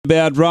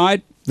about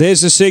right.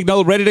 There's the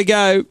signal, ready to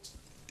go.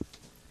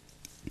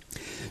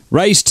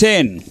 Race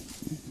 10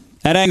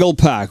 at Angle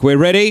Park. We're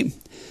ready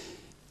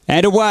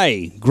and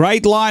away.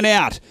 Great line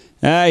out.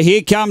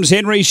 Here comes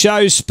Henry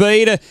Shows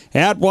Speed.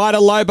 Out wide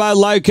are Lobo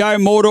Loco,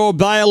 Mordor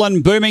Bale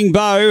and Booming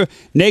Bow.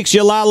 Next,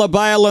 Yalala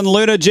Bale and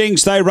Luna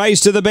Jinx. They race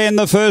to the bend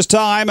the first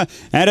time.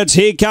 And it's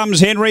Here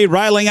Comes Henry.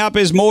 Railing up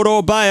is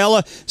Mordor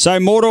Bale. So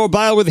Mordor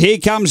Bale with Here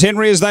Comes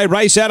Henry as they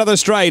race out of the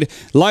straight.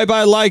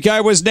 Lobo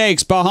Loco was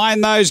next.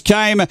 Behind those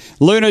came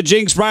Luna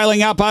Jinx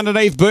railing up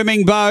underneath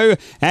Booming Bow.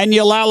 And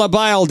Yalala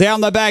Bale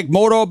down the back.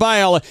 Mordor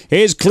Bale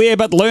is clear,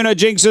 but Luna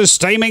Jinx is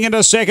steaming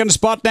into second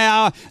spot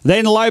now.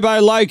 Then Lobo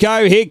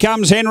Loco. Here comes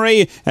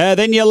Henry,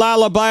 then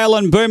Yalala Bale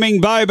and Booming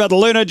Bow, but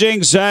Luna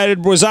Jinx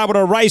was able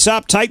to race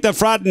up, take the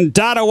front and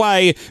dart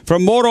away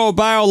from Mordor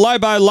Bale,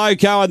 Lobo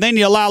Loco, and then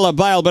Yalala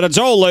Bale, but it's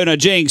all Luna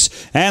Jinx,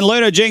 and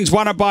Luna Jinx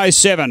won it by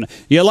 7.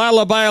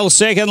 Yalala Bale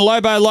second,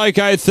 Lobo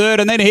Loco third,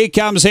 and then Here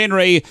Comes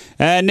Henry.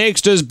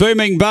 Next is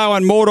Booming Bow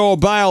and Mordor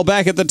Bale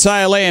back at the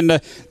tail end.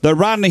 The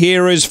run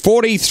here is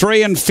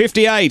 43 and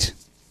 58.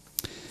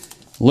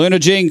 Luna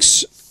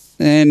Jinx,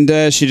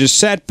 and she just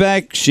sat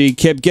back. She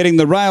kept getting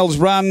the rails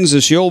runs,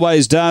 as she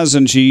always does,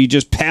 and she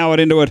just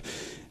powered into it,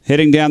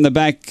 heading down the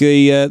back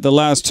the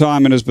last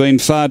time, and has been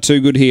far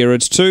too good here.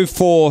 It's 2,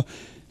 4,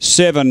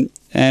 7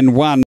 and 1.